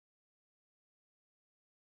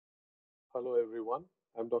Hello, everyone.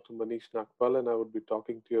 I'm Dr. Manish Nagpal, and I would be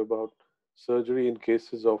talking to you about surgery in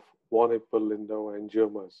cases of von Hippel Lindau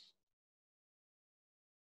angiomas.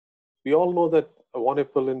 We all know that von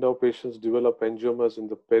Hippel Lindau patients develop angiomas in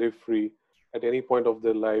the periphery at any point of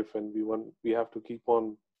their life, and we have to keep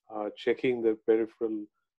on checking their peripheral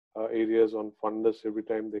areas on fundus every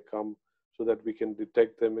time they come, so that we can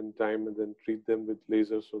detect them in time and then treat them with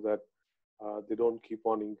laser, so that they don't keep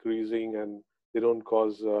on increasing and they don't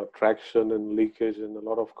cause traction and leakage and a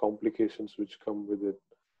lot of complications which come with it.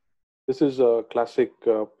 This is a classic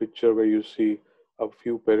picture where you see a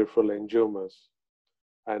few peripheral angiomas,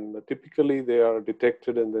 and typically they are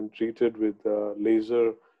detected and then treated with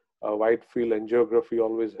laser. Wide field angiography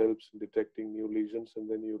always helps in detecting new lesions, and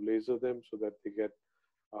then you laser them so that they get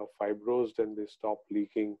fibrosed and they stop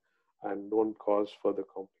leaking and don't cause further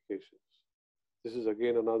complications. This is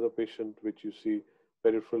again another patient which you see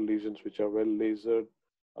peripheral lesions which are well lasered.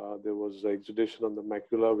 There was exudation on the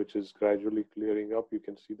macula which is gradually clearing up. You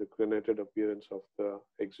can see the crenated appearance of the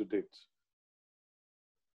exudates.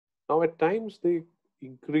 Now at times they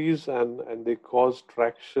increase and they cause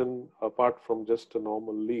traction apart from just a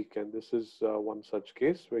normal leak. And this is one such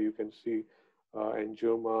case where you can see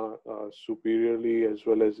angioma superiorly as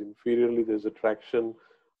well as inferiorly. There's a traction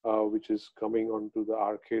which is coming onto the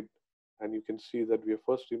arcade, and you can see that we are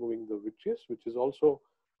first removing the vitreous, which is also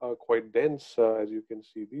quite dense. As you can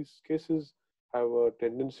see, these cases have a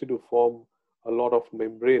tendency to form a lot of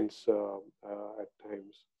membranes at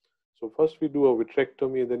times. So first we do a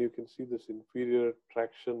vitrectomy, and then you can see this inferior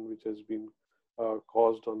traction which has been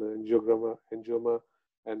caused on the angioma,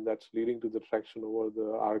 and that's leading to the traction over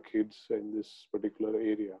the arcades in this particular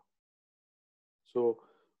area. So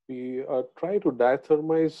we try to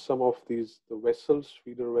diathermize some of the vessels,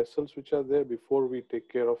 feeder vessels, which are there before we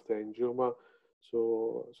take care of the angioma.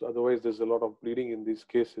 So otherwise there's a lot of bleeding in these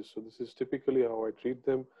cases. So this is typically how I treat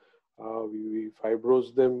them. We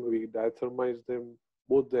fibrose them, we diathermize them,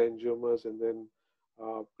 both the angiomas, and then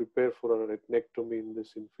prepare for a retinectomy in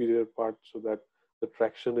this inferior part so that the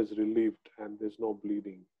traction is relieved and there's no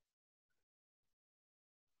bleeding.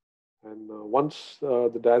 And once the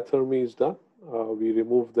diathermy is done, we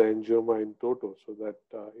remove the angioma in toto so that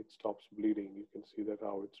it stops bleeding. You can see that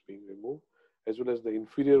how it's being removed, as well as the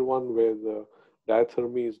inferior one where the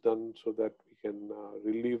diathermy is done so that we can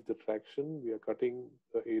relieve the traction. We are cutting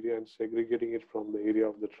the area and segregating it from the area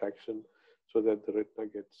of the traction so that the retina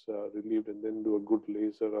gets relieved, and then do a good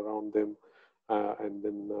laser around them and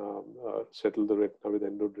then settle the retina with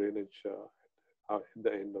endo drainage at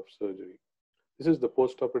the end of surgery. This is the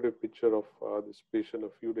post-operative picture of this patient a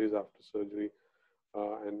few days after surgery,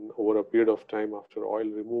 and over a period of time after oil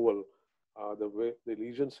removal, the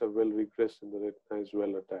lesions have well regressed and the retina is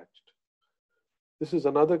well attached. This is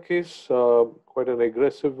another case, quite an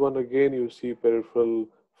aggressive one. Again, you see peripheral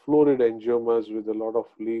florid angiomas with a lot of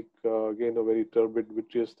leak. Again, a very turbid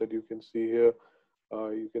vitreous that you can see here.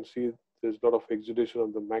 You can see there's a lot of exudation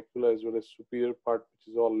on the macula as well as superior part,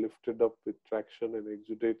 which is all lifted up with traction and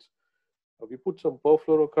exudates. We put some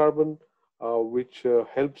perfluorocarbon, which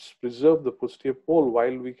helps preserve the posterior pole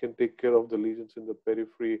while we can take care of the lesions in the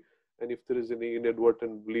periphery. And if there is any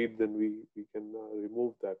inadvertent bleed, then we can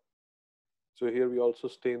remove that. So here we also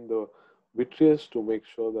stain the vitreous to make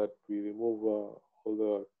sure that we remove all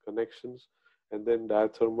the connections, and then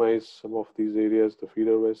diathermize some of these areas, the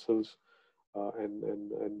feeder vessels, and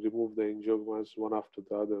remove the angiomas one after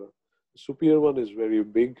the other. The superior one is very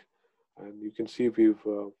big, and you can see we've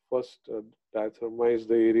first diathermized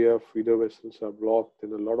the area, feeder vessels are blocked,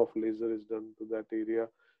 and a lot of laser is done to that area.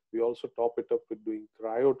 We also top it up with doing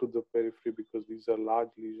cryo to the periphery because these are large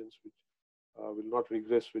lesions which will not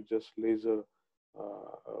regress with just laser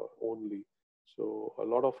only. So a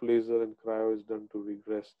lot of laser and cryo is done to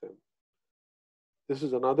regress them. This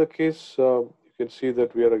is another case. You can see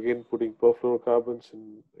that we are again putting perfluorocarbons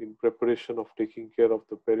in preparation of taking care of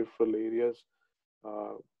the peripheral areas.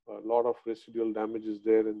 A lot of residual damage is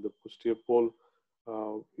there in the posterior pole.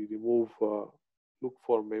 We remove, look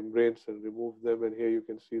for membranes and remove them. And here you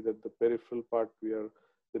can see that the peripheral part,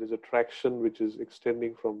 there is a traction which is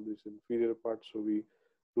extending from this inferior part. So we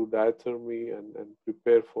do diathermy and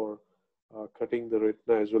prepare for cutting the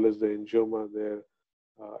retina as well as the angioma there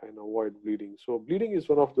and avoid bleeding. So bleeding is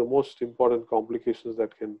one of the most important complications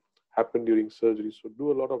that can happen during surgery. So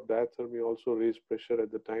do a lot of diathermy, also raise pressure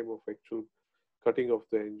at the time of actual cutting of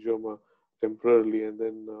the angioma temporarily, and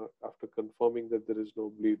then after confirming that there is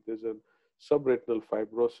no bleed, there's a subretinal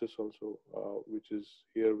fibrosis also, which is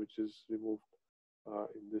here, which is removed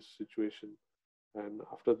in this situation. And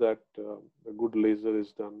after that, a good laser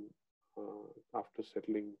is done after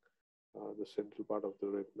settling the central part of the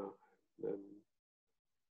retina. and,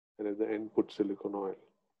 and at the end put silicone oil.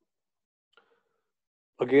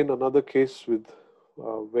 Again, another case with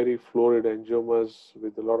very florid angiomas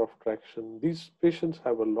with a lot of traction. These patients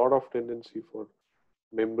have a lot of tendency for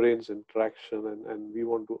membranes and traction, and we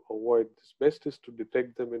want to avoid this. Best is to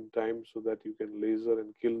detect them in time so that you can laser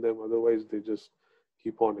and kill them. Otherwise, they just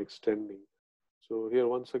keep on extending. So here,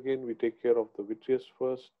 once again, we take care of the vitreous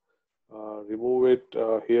first. Remove it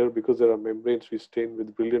here because there are membranes. We stain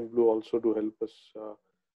with brilliant blue also to help us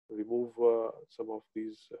remove some of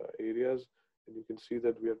these areas. And you can see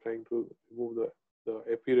that we are trying to remove the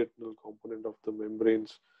epiretinal component of the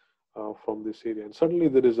membranes from this area. And suddenly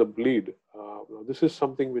there is a bleed. Now this is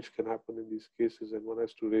something which can happen in these cases, and one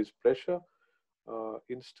has to raise pressure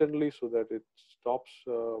instantly so that it stops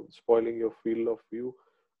spoiling your field of view,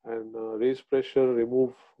 and raise pressure,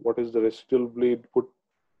 remove what is the residual bleed, put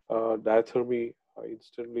diathermy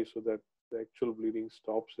instantly so that the actual bleeding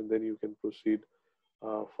stops, and then you can proceed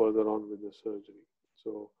further on with the surgery.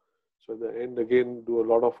 So at the end, again, do a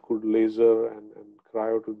lot of good laser and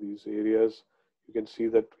cryo to these areas. You can see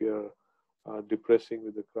that we are depressing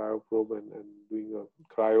with the cryo probe and doing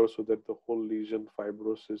a cryo so that the whole lesion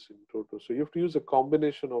fibrosis in toto. So you have to use a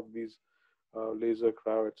combination of these laser,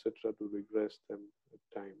 cryo, etc. to regress them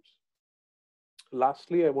at times.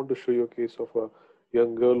 Lastly, I want to show you a case of a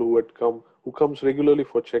young girl who comes regularly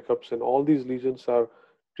for checkups, and all these lesions are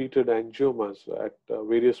treated angiomas at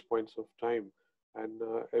various points of time. And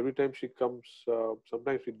every time she comes,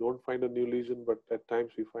 sometimes we don't find a new lesion, but at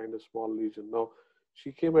times we find a small lesion. Now,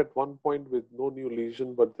 she came at one point with no new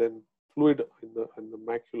lesion, but then fluid in the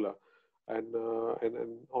macula, and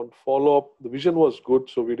on follow up, the vision was good,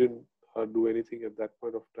 so we didn't do anything at that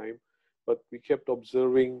point of time. But we kept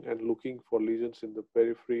observing and looking for lesions in the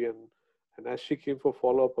periphery, and as she came for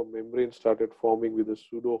follow-up, a membrane started forming with a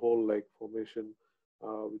pseudo hole-like formation,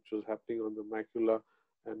 which was happening on the macula,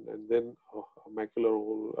 and then a macular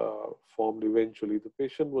hole formed eventually. The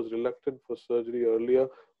patient was reluctant for surgery earlier,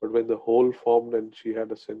 but when the hole formed and she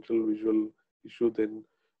had a central visual issue, then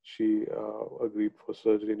she agreed for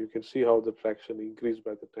surgery. And you can see how the traction increased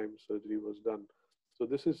by the time surgery was done. So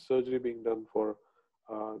this is surgery being done for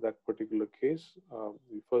that particular case.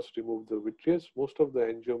 We first remove the vitreous. Most of the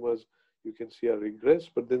angiomas you can see are regress,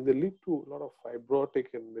 but then they lead to a lot of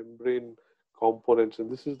fibrotic and membrane components,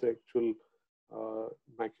 and this is the actual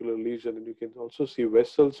macular lesion. And you can also see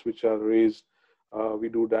vessels which are raised. We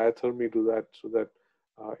do diathermy to that so that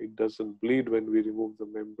it doesn't bleed when we remove the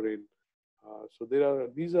membrane. So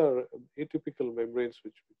these are atypical membranes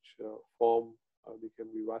which form. They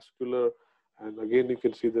can be vascular, and again you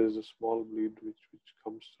can see there is a small bleed which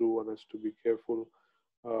comes through. One has to be careful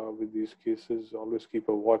with these cases. Always keep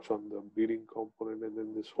a watch on the bleeding component, and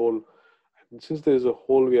then this hole. And since there is a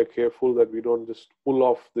hole, we are careful that we don't just pull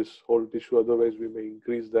off this whole tissue. Otherwise, we may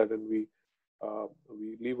increase that, and we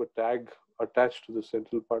leave a tag attached to the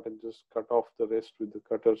central part and just cut off the rest with the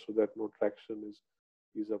cutter so that no traction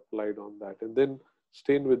is applied on that. And then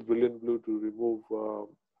stain with brilliant blue to remove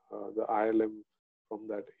the ILM from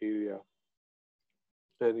that area.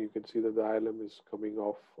 And you can see that the ILM is coming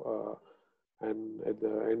off. And at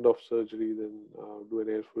the end of surgery, then do an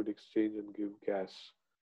air fluid exchange and give gas.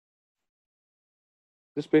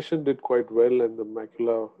 This patient did quite well, and the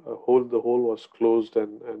macula the hole was closed,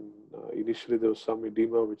 and initially there was some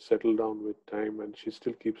edema which settled down with time, and she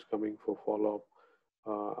still keeps coming for follow-up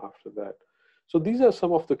after that. So these are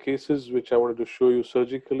some of the cases which I wanted to show you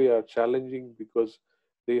surgically are challenging because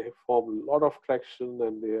they form a lot of traction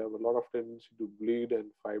and they have a lot of tendency to bleed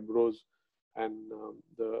and fibrose. And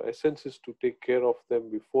the essence is to take care of them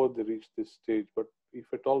before they reach this stage. But if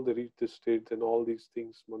at all they reach this stage, then all these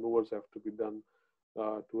things, maneuvers have to be done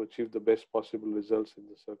to achieve the best possible results in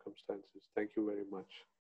the circumstances. Thank you very much.